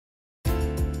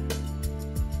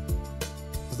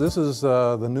This is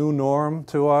the new norm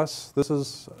to us. This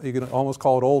is, you can almost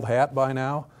call it old hat by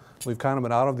now. We've kind of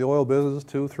been out of the oil business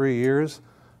 2-3 years.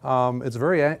 It's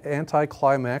very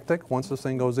anticlimactic. Once this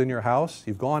thing goes in your house,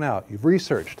 you've gone out, you've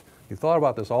researched, you've thought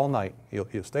about this all night.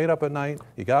 You've stayed up at night,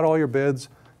 you got all your bids,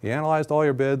 you analyzed all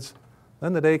your bids.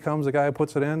 Then the day comes, the guy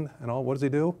puts it in, and what does he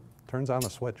do? Turns on the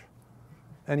switch.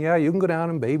 And yeah, you can go down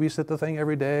and babysit the thing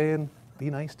every day and be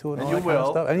nice to it and all that kind of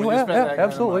stuff. And you will. Yeah,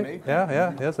 absolutely.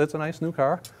 Yes, it's a nice new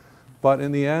car. But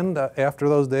in the end, after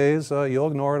those days, you'll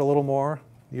ignore it a little more,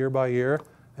 year by year,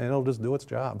 and it'll just do its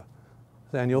job.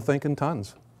 And you'll think in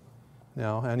tons. You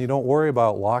know, and you don't worry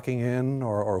about locking in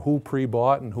or who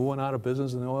pre-bought and who went out of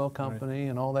business in the oil company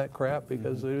and all that crap,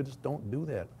 because you just don't do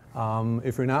that.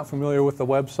 If you're not familiar with the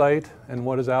website and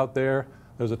what is out there,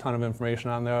 there's a ton of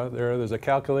information on there. There's a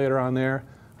calculator on there.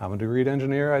 I'm a degreed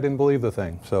engineer. I didn't believe the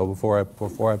thing, so before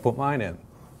I put mine in.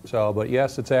 So, but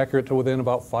yes, it's accurate to within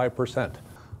about 5%.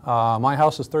 My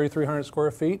house is 3,300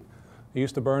 square feet. It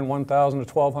used to burn 1,000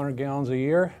 to 1,200 gallons a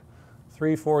year.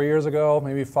 3-4 years ago,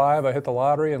 maybe 5, I hit the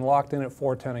lottery and locked in at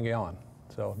 $4.10 a gallon.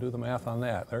 So do the math on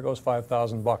that. There goes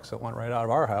 5,000 bucks that went right out of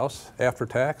our house after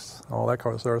tax, all that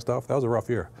sort of stuff. That was a rough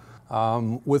year.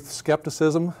 With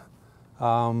skepticism,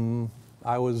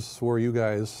 I was where you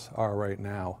guys are right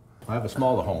now. I have a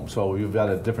smaller home, so you've got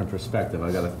a different perspective.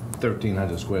 I got a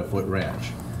 1,300 square foot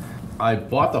ranch. I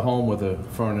bought the home with a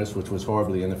furnace which was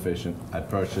horribly inefficient. I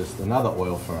purchased another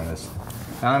oil furnace.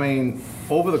 I mean,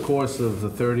 over the course of the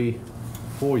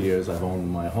 34 years I've owned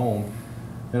my home,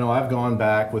 you know, I've gone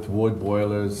back with wood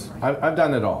boilers. I've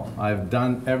done it all. I've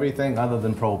done everything other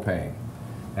than propane.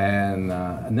 And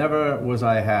never was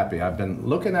I happy. I've been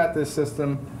looking at this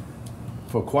system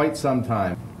for quite some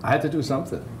time. I had to do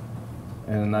something.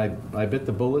 And I bit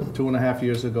the bullet 2.5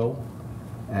 years ago.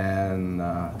 And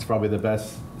it's probably the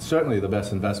best, certainly the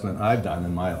best investment I've done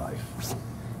in my life.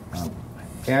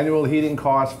 Annual heating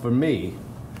cost for me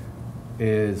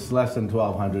is less than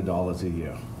 $1,200 a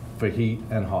year for heat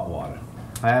and hot water.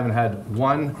 I haven't had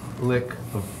one lick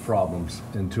of problems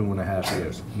in 2.5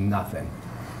 years, nothing.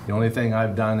 The only thing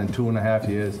I've done in 2.5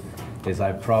 years is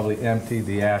I've probably emptied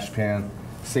the ash pan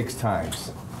 6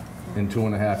 times in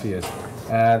 2.5 years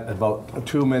at about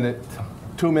 2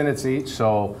 minutes each,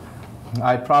 so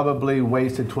I probably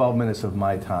wasted 12 minutes of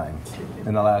my time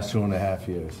in the last 2.5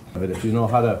 years. But if you know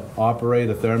how to operate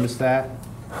a thermostat,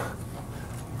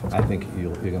 I think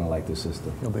you're going to like this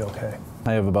system. You'll be okay.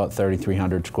 I have about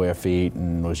 3,300 square feet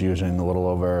and was using a little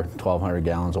over 1,200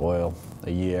 gallons of oil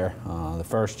a year. The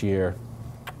first year,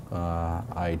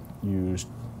 I used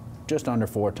just under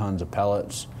 4 tons of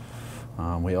pellets.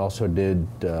 We also did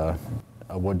a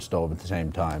wood stove at the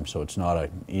same time, so it's not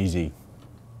an easy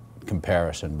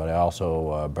comparison, but I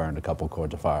also burned a couple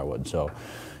cords of firewood. So,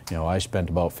 you know, I spent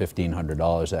about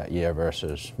 $1,500 that year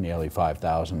versus nearly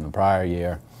 $5,000 the prior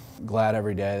year. Glad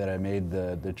every day that I made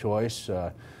the choice.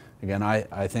 Again,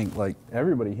 I think like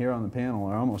everybody here on the panel,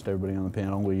 or almost everybody on the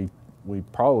panel, we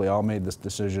probably all made this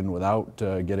decision without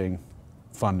getting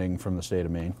funding from the state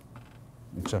of Maine,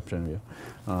 exception of you.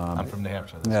 I'm from New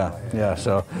Hampshire. Yeah,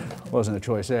 so it wasn't a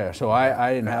choice there. So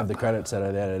I didn't have the credits that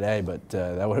I did today, but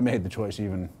that would have made the choice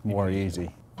even more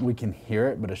easy. We can hear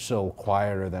it, but it's still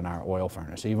quieter than our oil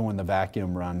furnace. Even when the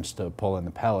vacuum runs to pull in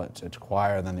the pellets, it's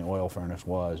quieter than the oil furnace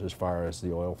was as far as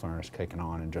the oil furnace kicking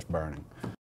on and just burning.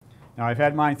 Now, I've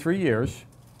had mine 3 years.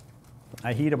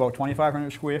 I heat about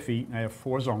 2,500 square feet, and I have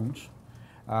 4 zones.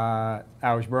 I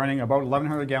was burning about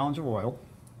 1,100 gallons of oil.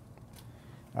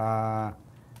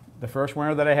 The first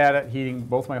winter that I had it, heating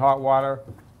both my hot water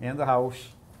and the house,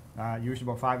 used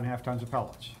about 5.5 tons of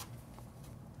pellets.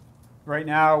 Right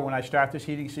now, when I start this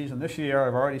heating season this year,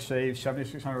 I've already saved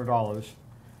 $7,600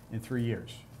 in 3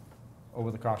 years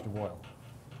over the cost of oil.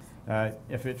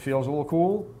 If it feels a little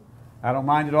cool, I don't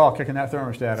mind at all kicking that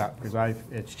thermostat up because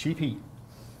it's cheap heat.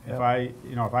 Yep.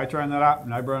 If I turn that up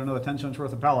and I burn another 10 cents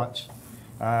worth of pellets,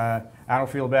 I don't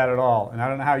feel bad at all. And I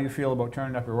don't know how you feel about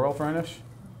turning up your oil furnace,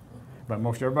 but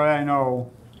most everybody I know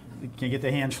can get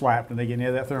their hand slapped when they get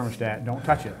near that thermostat. Don't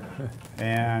touch it.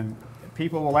 And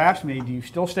people will ask me, do you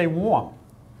still stay warm?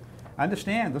 I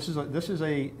understand this is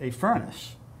a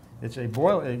furnace. It's a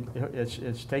boiler.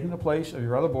 It's taking the place of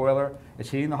your other boiler. It's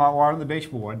heating the hot water in the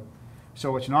baseboard.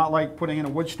 So it's not like putting in a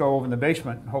wood stove in the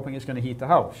basement and hoping it's going to heat the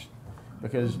house,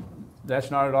 because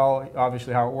that's not at all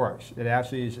obviously how it works. It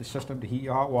actually is a system to heat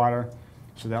your hot water,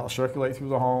 so that will circulate through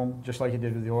the home just like it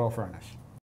did with the oil furnace.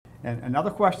 And another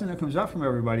question that comes up from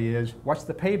everybody is, what's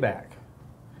the payback?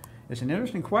 It's an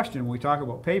interesting question when we talk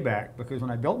about payback, because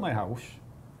when I built my house,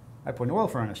 I put an oil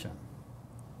furnace in.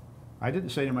 I didn't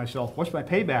say to myself, what's my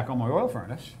payback on my oil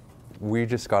furnace? We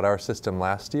just got our system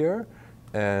last year,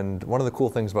 And one of the cool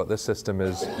things about this system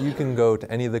is you can go to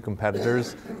any of the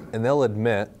competitors and they'll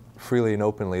admit freely and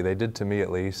openly, they did to me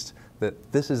at least,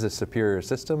 that this is a superior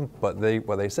system, but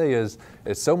what they say is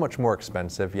it's so much more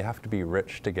expensive, you have to be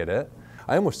rich to get it.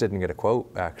 I almost didn't get a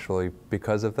quote actually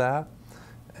because of that.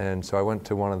 And so I went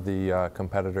to one of the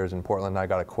competitors in Portland, I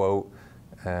got a quote,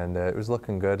 and it was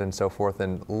looking good and so forth.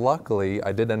 And luckily,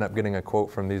 I did end up getting a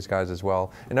quote from these guys as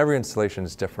well. And every installation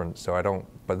is different, so I don't,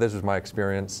 but this was my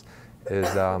experience,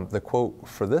 is the quote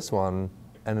for this one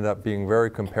ended up being very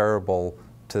comparable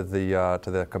to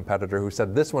the competitor who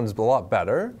said this one's a lot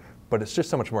better, but it's just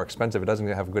so much more expensive, it doesn't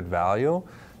have good value.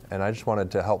 And I just wanted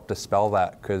to help dispel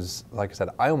that because, like I said,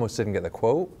 I almost didn't get the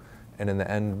quote, and in the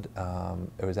end,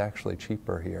 it was actually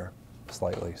cheaper here,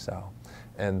 slightly so.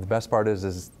 And the best part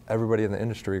is everybody in the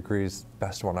industry agrees,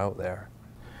 best one out there.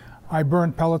 I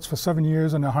burned pellets for 7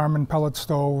 years in a Harmon pellet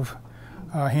stove,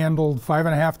 handled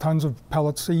 5.5 tons of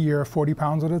pellets a year, 40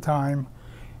 pounds at a time,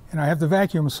 and I have the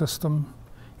vacuum system,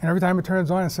 and every time it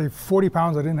turns on, I say 40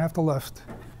 pounds I didn't have to lift.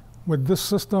 With this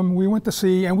system, we went to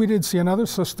see, and we did see another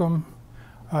system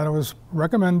that was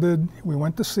recommended. We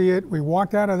went to see it. We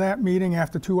walked out of that meeting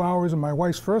after 2 hours, and my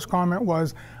wife's first comment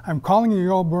was, I'm calling you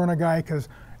the oil burner guy because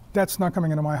that's not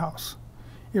coming into my house.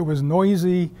 It was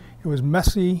noisy, it was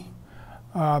messy,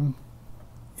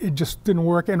 it just didn't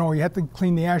work. You know, you had to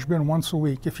clean the ash bin once a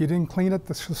week. If you didn't clean it,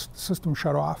 the system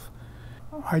shut off.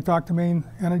 I talked to Maine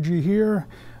Energy here,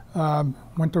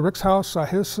 went to Rick's house, saw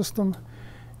his system,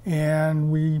 and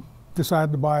we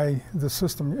decided to buy the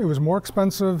system. It was more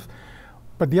expensive,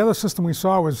 but the other system we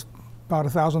saw was about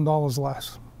 $1,000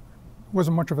 less. It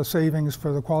wasn't much of a savings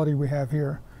for the quality we have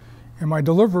here. In my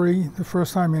delivery, the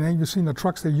first time, you've seen the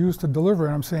trucks they use to deliver,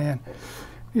 and I'm saying,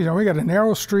 we got a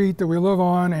narrow street that we live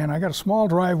on, and I got a small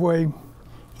driveway.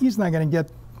 He's not going to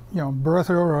get,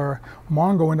 Bertha or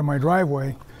Mongo into my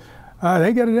driveway.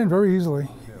 They get it in very easily,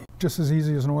 just as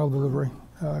easy as an oil delivery.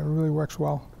 It really works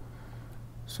well.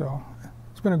 So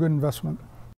it's been a good investment.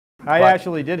 I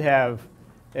actually did have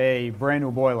a brand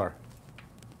new boiler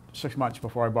 6 months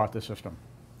before I bought this system.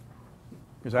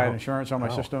 Because I had insurance on my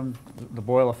system, the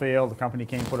boiler failed, the company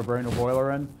came and put a brand new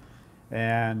boiler in,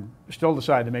 and still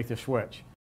decided to make this switch.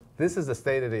 This is the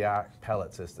state-of-the-art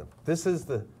pellet system. This is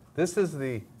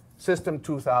the System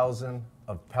 2000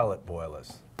 of pellet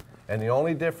boilers. And the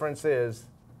only difference is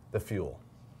the fuel.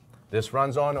 This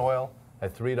runs on oil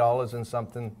at $3 and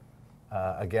something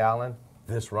a gallon.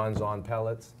 This runs on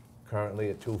pellets, currently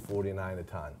at $2.49 a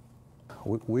ton.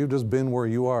 We've just been where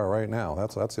you are right now.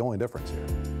 That's the only difference here.